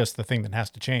 This is just the thing that has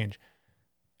to change.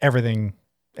 Everything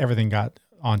got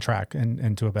on track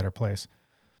and to a better place.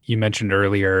 You mentioned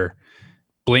earlier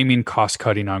blaming cost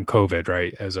cutting on COVID,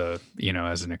 right? As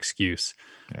an excuse.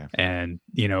 Yeah. And,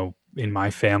 in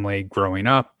my family growing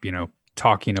up,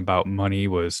 talking about money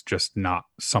was just not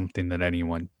something that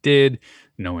anyone did.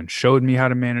 No one showed me how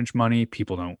to manage money.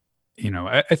 People don't,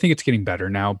 I think it's getting better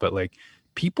now, but like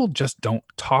people just don't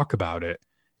talk about it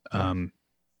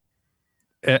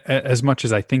as much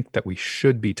as I think that we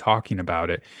should be talking about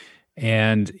it.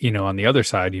 And, on the other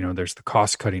side, there's the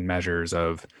cost cutting measures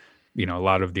of, a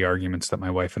lot of the arguments that my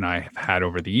wife and I have had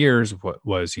over the years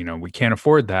was, we can't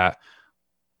afford that,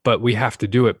 but we have to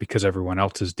do it because everyone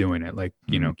else is doing it. Like,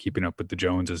 keeping up with the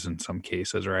Joneses in some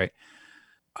cases. Right.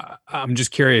 I'm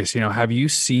just curious, have you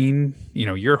seen,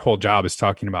 your whole job is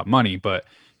talking about money, but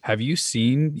have you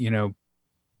seen,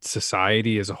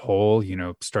 society as a whole,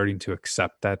 starting to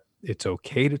accept that it's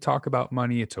okay to talk about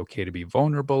money. It's okay to be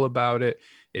vulnerable about it.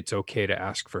 It's okay to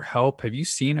ask for help. Have you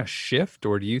seen a shift,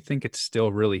 or do you think it's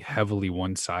still really heavily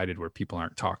one-sided where people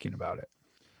aren't talking about it?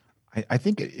 I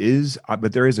think it is,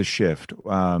 but there is a shift.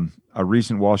 A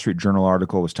recent Wall Street Journal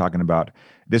article was talking about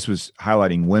this, was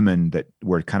highlighting women that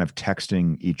were kind of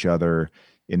texting each other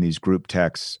in these group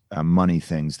texts, money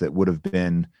things that would have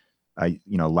been,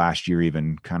 last year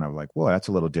even kind of like, well, that's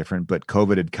a little different. But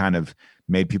COVID had kind of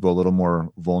made people a little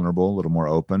more vulnerable, a little more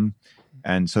open,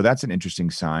 and so that's an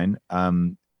interesting sign.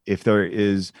 If there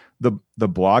is the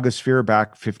blogosphere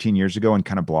back 15 years ago, and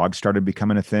kind of blogs started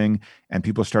becoming a thing, and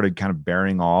people started kind of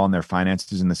bearing all in their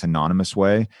finances in this anonymous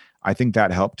way, I think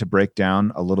that helped to break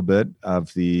down a little bit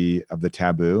of the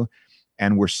taboo.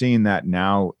 And we're seeing that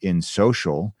now in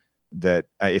social, that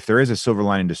if there is a silver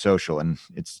lining to social, and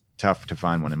it's tough to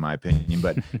find one in my opinion,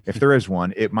 but if there is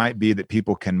one, it might be that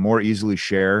people can more easily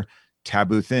share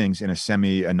taboo things in a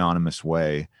semi-anonymous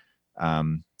way,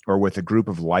 or with a group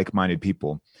of like-minded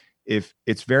people. If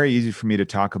it's very easy for me to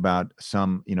talk about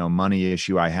some, money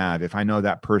issue I have, if I know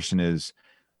that person is,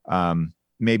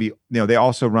 maybe, they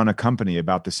also run a company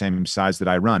about the same size that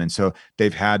I run. And so they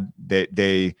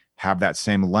have that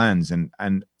same lens.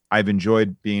 And I've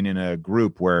enjoyed being in a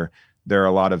group where there are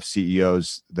a lot of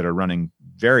CEOs that are running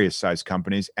various size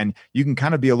companies, and you can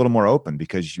kind of be a little more open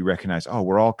because you recognize, oh,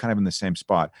 we're all kind of in the same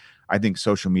spot. I think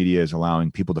social media is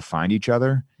allowing people to find each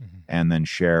other and then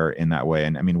share in that way.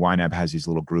 And I mean, YNAB has these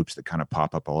little groups that kind of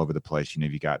pop up all over the place.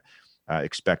 You got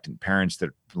expectant parents that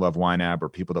love YNAB, or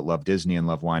people that love Disney and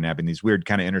love YNAB, in these weird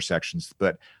kind of intersections.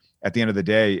 But at the end of the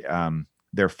day,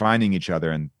 they're finding each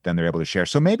other, and then they're able to share.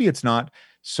 So maybe it's not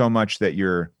so much that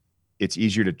it's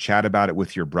easier to chat about it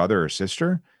with your brother or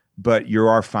sister, but you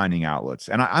are finding outlets.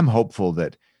 And I'm hopeful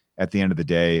that at the end of the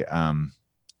day,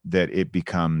 that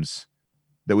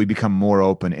we become more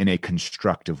open in a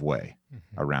constructive way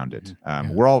around it.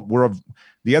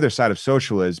 The other side of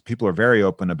social is people are very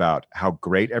open about how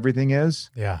great everything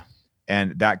is. Yeah.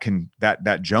 And that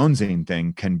jonesing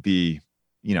thing can be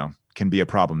a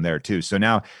problem there too. So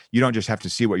now you don't just have to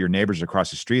see what your neighbors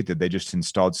across the street, that they just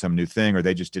installed some new thing, or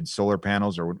they just did solar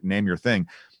panels, or name your thing.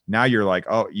 Now you're like,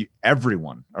 oh,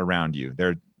 everyone around you,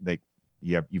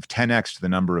 you've 10x the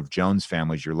number of Jones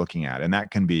families you're looking at. And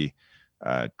that can be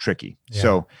tricky. Yeah.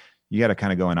 So you got to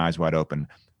kind of go in eyes wide open.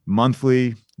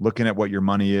 Monthly, looking at what your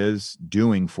money is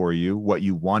doing for you, what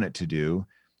you want it to do.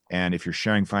 And if you're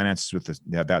sharing finances with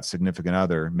that significant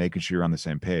other, making sure you're on the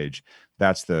same page,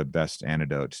 that's the best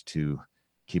antidote to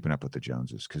keeping up with the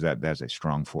Joneses, because that's a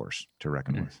strong force to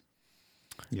reckon with.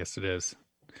 Yes, it is.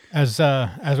 As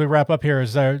we wrap up here,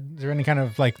 is there any kind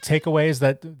of like takeaways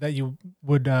that you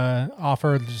would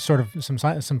offer, sort of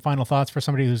some final thoughts for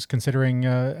somebody who's considering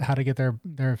how to get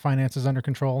their finances under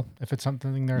control, if it's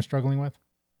something they're struggling with?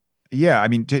 Yeah, I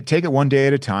mean, take it one day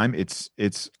at a time. It's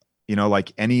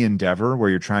like any endeavor where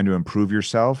you're trying to improve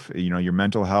yourself, your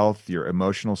mental health, your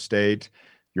emotional state,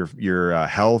 your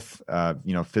health,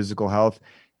 physical health.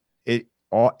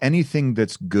 Anything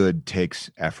that's good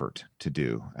takes effort to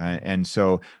do. And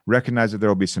so recognize that there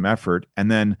will be some effort.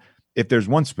 And then if there's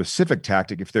one specific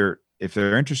tactic, if they're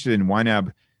interested in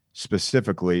YNAB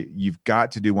specifically, you've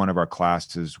got to do one of our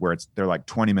classes where they're like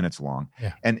 20 minutes long.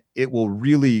 Yeah. And it will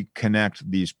really connect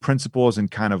these principles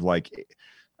and kind of like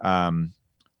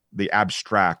the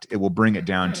abstract. It will bring it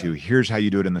down to, here's how you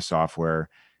do it in the software.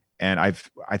 And I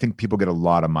think people get a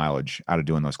lot of mileage out of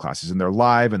doing those classes, and they're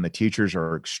live, and the teachers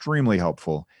are extremely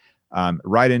helpful.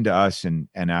 Write into us and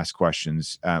ask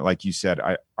questions. Like you said,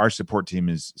 our support team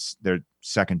they're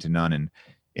second to none.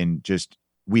 And just,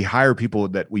 we hire people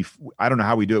that I don't know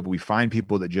how we do it, but we find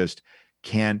people that just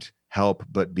can't help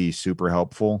but be super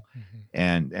helpful.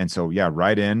 And so, yeah,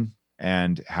 write in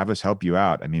and have us help you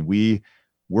out. I mean,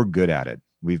 we're good at it.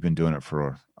 We've been doing it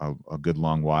for a good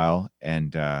long while,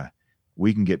 and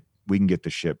we can get the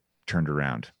ship turned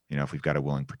around, if we've got a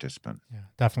willing participant. Yeah,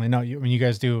 definitely. No, you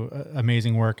guys do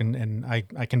amazing work, and I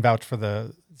can vouch for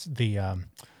the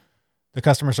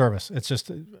customer service. It's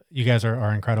just, you guys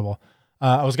are incredible.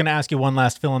 I was going to ask you one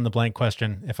last fill in the blank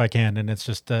question, if I can, and it's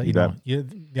just the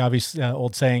obvious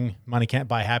old saying, money can't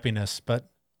buy happiness,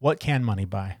 but what can money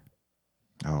buy?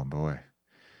 Oh boy.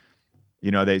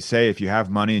 They say if you have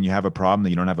money and you have a problem,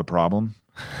 then you don't have a problem.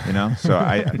 So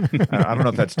I don't know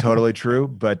if that's totally true,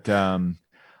 but I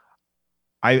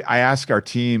ask our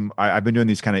team, I've been doing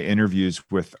these kind of interviews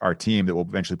with our team that we'll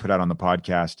eventually put out on the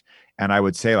podcast. And I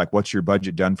would say, like, what's your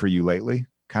budget done for you lately?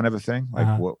 Kind of a thing.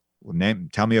 Like,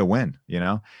 tell me a win,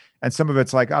 and some of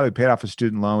it's like, oh, we paid off a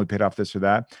student loan. We paid off this or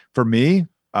that. For me,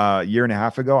 a year and a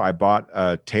half ago, I bought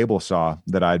a table saw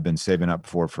that I'd been saving up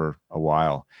for a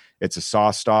while. It's a saw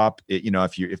stop.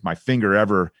 If my finger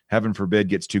ever, heaven forbid,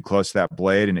 gets too close to that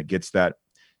blade and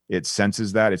it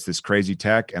senses that it's this crazy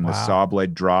tech, and the saw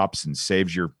blade drops and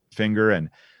saves your finger. And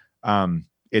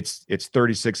it's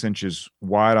 36 inches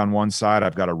wide on one side.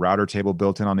 I've got a router table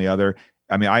built in on the other.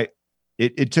 I mean,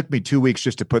 it took me 2 weeks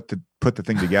just to put the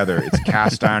thing together. It's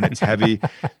cast iron, it's heavy.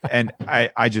 And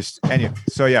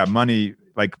so yeah, money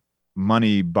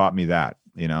bought me that,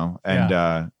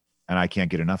 and I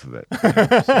can't get enough of it.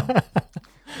 So.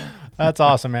 That's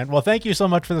awesome, man. Well, thank you so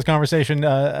much for this conversation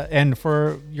and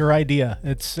for your idea.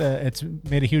 It's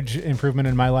made a huge improvement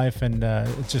in my life, and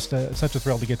it's just such a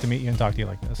thrill to get to meet you and talk to you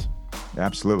like this.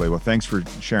 Absolutely. Well, thanks for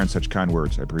sharing such kind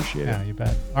words. I appreciate it. Yeah, you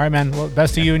bet. All right, man. Well,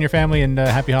 best to you and your family, and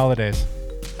happy holidays.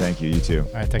 Thank you. You too.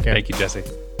 All right, take care. Thank you, Jesse.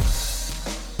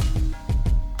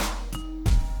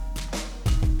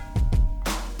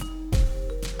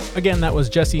 Again, that was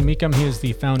Jesse Mecham. He is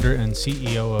the founder and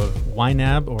CEO of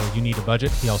YNAB, or You Need a Budget.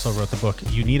 He also wrote the book,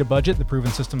 You Need a Budget, The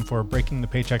Proven System for Breaking the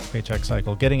Paycheck-to-Paycheck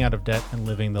Cycle, Getting Out of Debt, and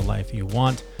Living the Life You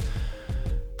Want.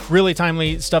 Really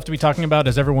timely stuff to be talking about,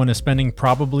 as everyone is spending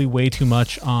probably way too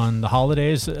much on the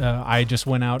holidays. I just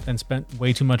went out and spent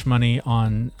way too much money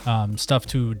on stuff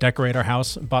to decorate our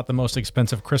house. Bought the most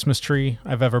expensive Christmas tree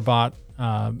I've ever bought.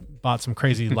 Bought some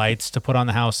crazy lights to put on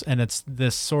the house. And it's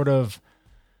this sort of...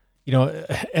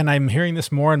 and I'm hearing this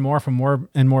more and more from more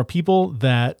and more people,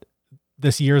 that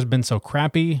this year has been so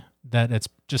crappy, that it's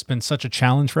just been such a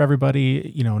challenge for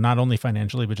everybody, not only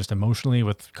financially, but just emotionally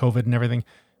with COVID and everything.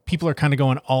 People are kind of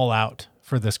going all out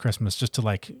for this Christmas just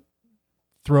to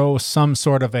throw some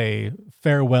sort of a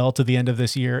farewell to the end of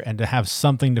this year and to have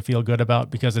something to feel good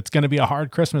about, because it's going to be a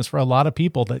hard Christmas for a lot of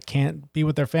people that can't be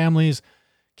with their families,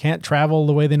 can't travel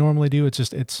the way they normally do.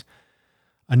 It's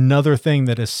another thing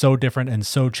that is so different and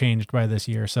so changed by this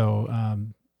year. So,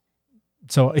 I'm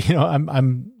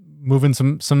moving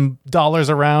some dollars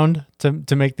around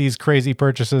to make these crazy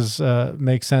purchases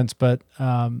make sense. But,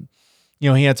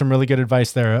 he had some really good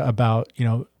advice there about,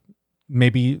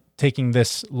 maybe taking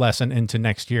this lesson into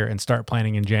next year and start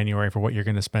planning in January for what you're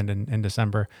going to spend in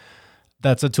December.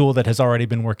 That's a tool that has already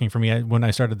been working for me. When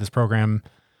I started this program,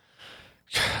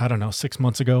 I don't know, 6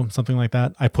 months ago, something like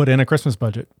that, I put in a Christmas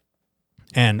budget.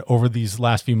 And over these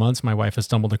last few months, my wife has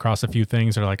stumbled across a few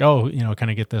things that are like, oh, can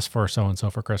I get this for so-and-so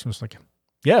for Christmas? Like,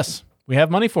 yes, we have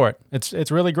money for it.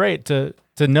 It's really great to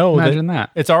know that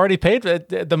it's already paid.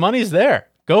 The money's there.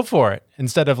 Go for it.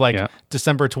 Instead of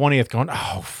December 20th going,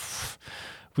 oh,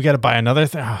 we got to buy another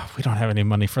thing. Oh, we don't have any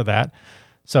money for that.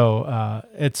 So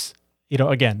it's,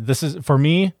 again, this is, for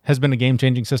me, has been a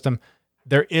game-changing system.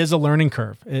 There is a learning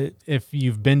curve. If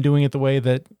you've been doing it the way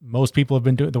that most people have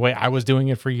been doing it, the way I was doing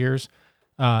it for years,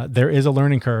 there is a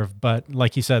learning curve. But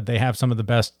like you said, they have some of the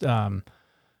best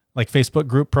Facebook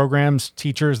group programs,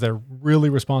 teachers. They're really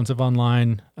responsive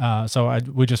online. So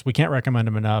we can't recommend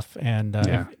them enough. And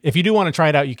if you do want to try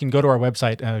it out, you can go to our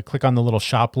website, click on the little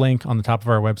shop link on the top of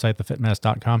our website,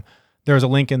 thefitmess.com. There's a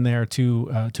link in there to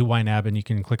YNAB, and you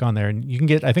can click on there and you can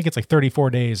get, I think it's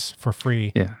 34 days for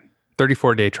free. Yeah.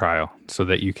 34-day trial so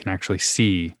that you can actually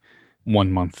see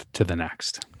 1 month to the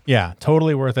next. Yeah,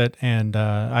 totally worth it. And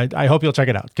I hope you'll check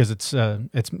it out, because it's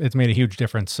made a huge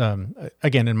difference,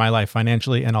 again, in my life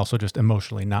financially, and also just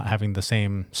emotionally, not having the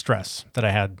same stress that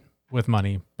I had with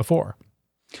money before.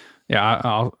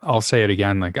 Yeah, I'll say it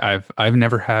again. I've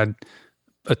never had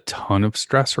a ton of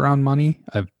stress around money.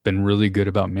 I've been really good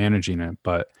about managing it,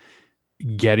 but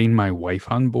getting my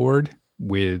wife on board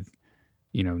with,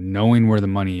 knowing where the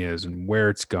money is and where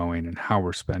it's going and how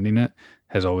we're spending it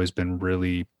has always been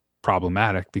really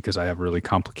problematic, because I have really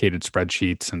complicated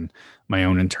spreadsheets and my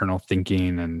own internal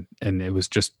thinking. And it was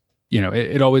just,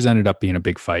 it always ended up being a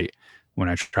big fight when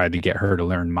I tried to get her to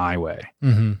learn my way.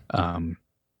 Mm-hmm.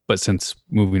 But since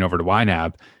moving over to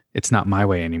YNAB, it's not my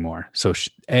way anymore. So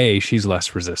she's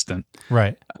less resistant,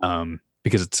 right?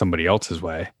 Because it's somebody else's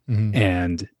way.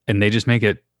 Mm-hmm. And they just make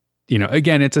it,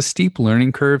 again, it's a steep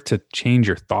learning curve to change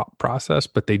your thought process,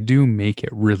 but they do make it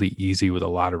really easy with a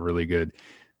lot of really good,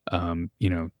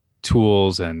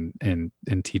 tools and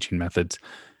teaching methods.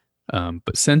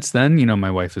 But since then,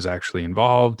 my wife is actually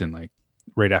involved, and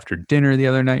right after dinner the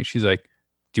other night, she's like,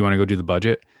 do you want to go do the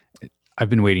budget? I've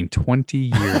been waiting 20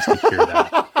 years to hear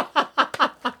that.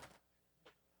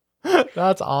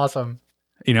 That's awesome.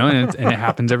 And it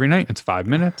happens every night. It's 5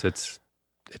 minutes. It's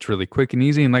really quick and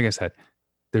easy. And like I said,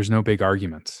 there's no big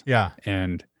arguments. Yeah.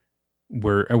 And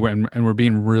we're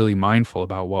being really mindful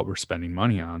about what we're spending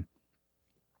money on.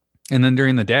 And then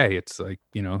during the day, it's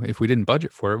if we didn't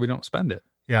budget for it, we don't spend it.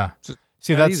 Yeah.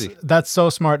 See, that's so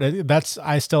smart.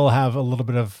 I still have a little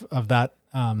bit of that.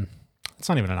 It's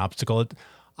not even an obstacle.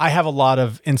 I have a lot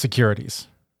of insecurities,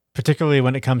 particularly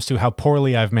when it comes to how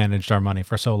poorly I've managed our money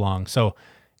for so long. So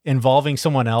involving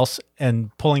someone else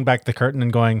and pulling back the curtain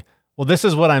and going, well, this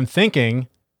is what I'm thinking.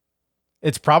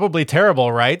 it's probably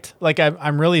terrible, right? Like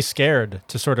I'm really scared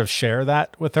to sort of share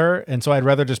that with her. And so I'd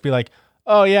rather just be like,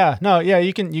 oh yeah, no, yeah,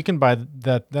 you can buy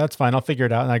that. That's fine. I'll figure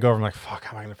it out. And I go over and I'm like, fuck,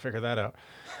 how am I going to figure that out?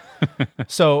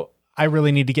 So I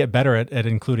really need to get better at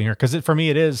including her. Cause for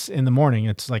me, it is in the morning.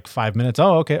 It's like 5 minutes.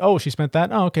 Oh, okay. Oh, she spent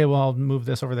that. Oh, okay. Well, I'll move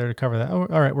this over there to cover that. Oh,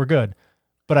 all right. We're good.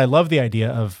 But I love the idea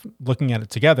of looking at it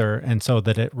together, and so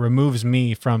that it removes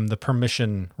me from the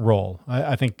permission role.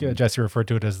 I think Jesse referred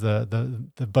to it as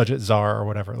the budget czar or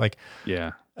whatever. Like,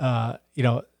 Yeah.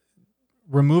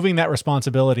 Removing that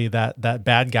responsibility, that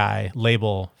bad guy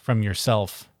label from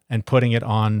yourself and putting it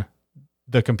on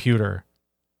the computer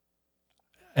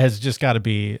has just got to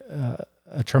be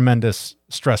a tremendous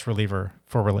stress reliever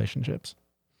for relationships.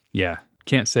 Yeah.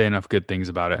 Can't say enough good things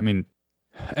about it. I mean,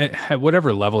 at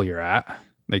whatever level you're at,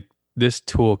 like this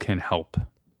tool can help.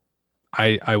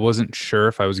 I wasn't sure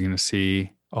if I was going to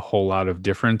see a whole lot of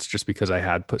difference just because I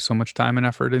had put so much time and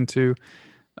effort into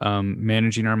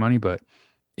managing our money, but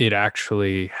it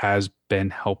actually has been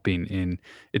helping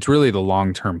it's really the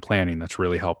long-term planning that's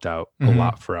really helped out a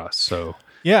lot for us. So,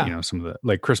 yeah, some of the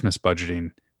like Christmas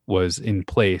budgeting was in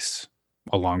place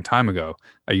a long time ago.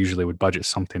 I usually would budget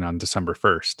something on December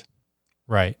 1st.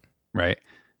 Right.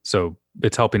 So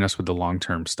it's helping us with the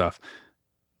long-term stuff.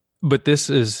 But this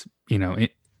is,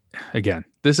 again,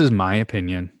 this is my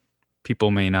opinion. People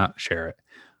may not share it,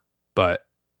 but,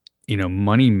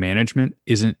 money management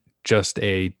isn't just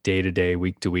a day-to-day,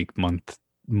 week-to-week,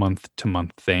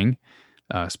 month-to-month thing,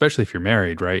 especially if you're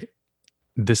married, right?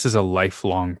 This is a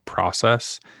lifelong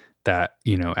process that,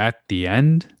 at the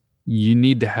end, you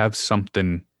need to have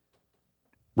something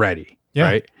ready,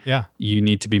 right? Yeah. You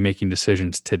need to be making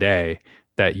decisions today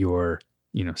that your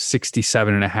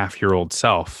 67 and a half year old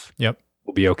self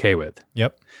will be okay with.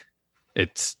 Yep.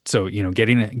 It's so,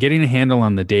 getting a handle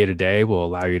on the day to day will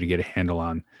allow you to get a handle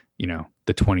on,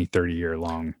 the 20, 30 year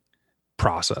long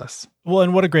process. Well,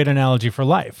 and what a great analogy for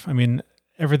life. I mean,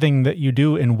 everything that you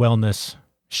do in wellness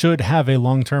should have a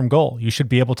long-term goal. You should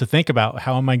be able to think about,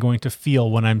 how am I going to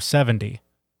feel when I'm 70?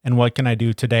 And what can I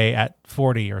do today at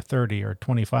 40 or 30 or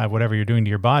 25, whatever you're doing to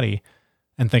your body,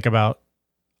 and think about,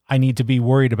 I need to be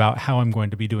worried about how I'm going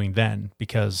to be doing then,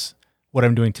 because what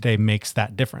I'm doing today makes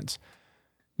that difference.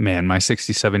 Man, my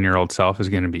 67-year-old self is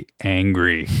going to be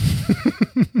angry.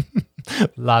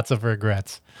 Lots of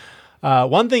regrets.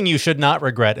 One thing you should not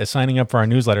regret is signing up for our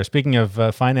newsletter. Speaking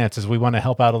of finances, we want to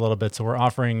help out a little bit. So we're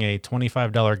offering a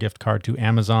 $25 gift card to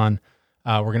Amazon.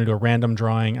 We're going to do a random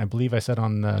drawing. I believe I said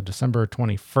on December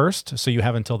 21st. So you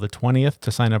have until the 20th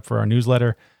to sign up for our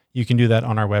newsletter. You can do that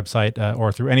on our website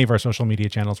or through any of our social media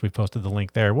channels. We've posted the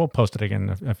link there. We'll post it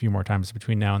again a few more times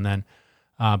between now and then.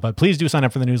 But please do sign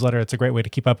up for the newsletter. It's a great way to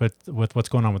keep up with what's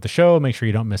going on with the show. Make sure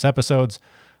you don't miss episodes.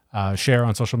 Share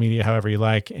on social media however you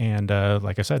like. And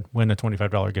like I said, win a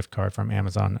 $25 gift card from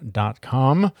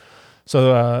Amazon.com.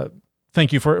 So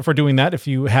thank you for doing that if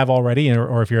you have already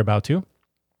or if you're about to.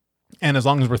 And as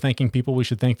long as we're thanking people, we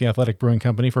should thank the Athletic Brewing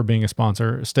Company for being a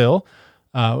sponsor still.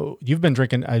 You've been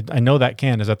drinking, I know that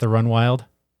can. Is that the Run Wild?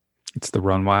 It's the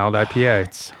Run Wild IPA.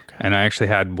 It's so good. And I actually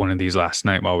had one of these last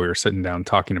night while we were sitting down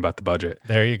talking about the budget.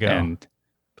 There you go. And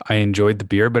I enjoyed the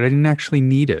beer, but I didn't actually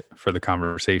need it for the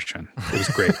conversation. It was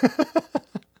great.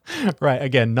 Right.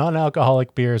 Again,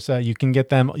 non-alcoholic beers. You can get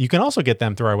them. You can also get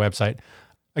them through our website.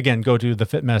 Again, go to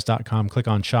thefitmess.com, click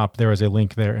on shop. There is a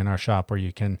link there in our shop where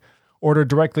you can order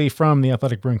directly from the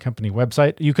Athletic Brewing Company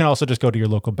website. You can also just go to your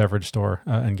local beverage store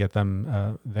and get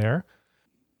them there.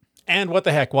 And what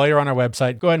the heck, while you're on our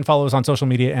website, go ahead and follow us on social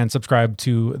media and subscribe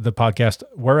to the podcast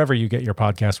wherever you get your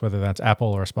podcast, whether that's Apple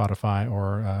or Spotify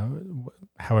or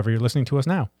however you're listening to us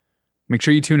now. Make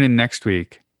sure you tune in next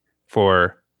week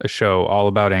for a show all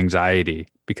about anxiety,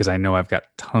 because I know I've got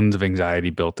tons of anxiety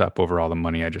built up over all the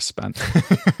money I just spent.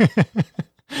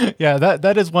 Yeah,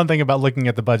 that is one thing about looking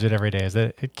at the budget every day, is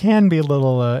that it can be a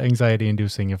little anxiety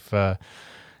inducing if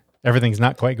everything's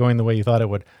not quite going the way you thought it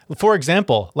would. For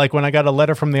example, like when I got a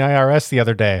letter from the IRS the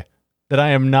other day that I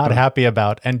am not happy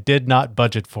about and did not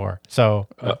budget for. So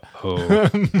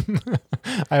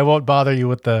I won't bother you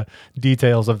with the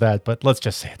details of that, but let's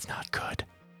just say it's not good.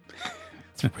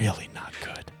 It's really not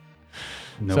good.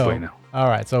 No bueno. All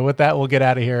right. So with that, we'll get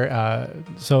out of here.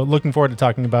 So looking forward to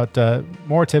talking about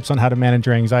more tips on how to manage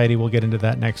your anxiety. We'll get into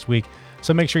that next week.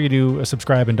 So make sure you do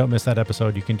subscribe and don't miss that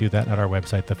episode. You can do that at our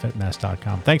website,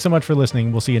 thefitmess.com. Thanks so much for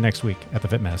listening. We'll see you next week at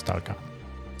thefitmess.com.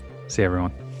 See you,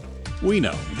 everyone. We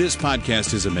know this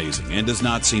podcast is amazing and does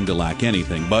not seem to lack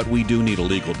anything, but we do need a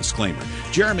legal disclaimer.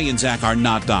 Jeremy and Zach are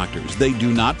not doctors. They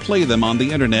do not play them on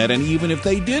the internet, and even if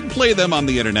they did play them on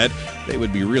the internet, they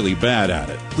would be really bad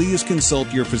at it. Please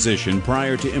consult your physician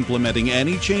prior to implementing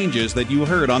any changes that you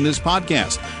heard on this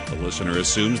podcast. The listener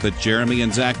assumes that Jeremy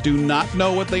and Zach do not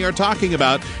know what they are talking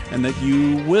about and that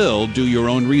you will do your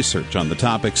own research on the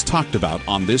topics talked about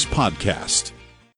on this podcast.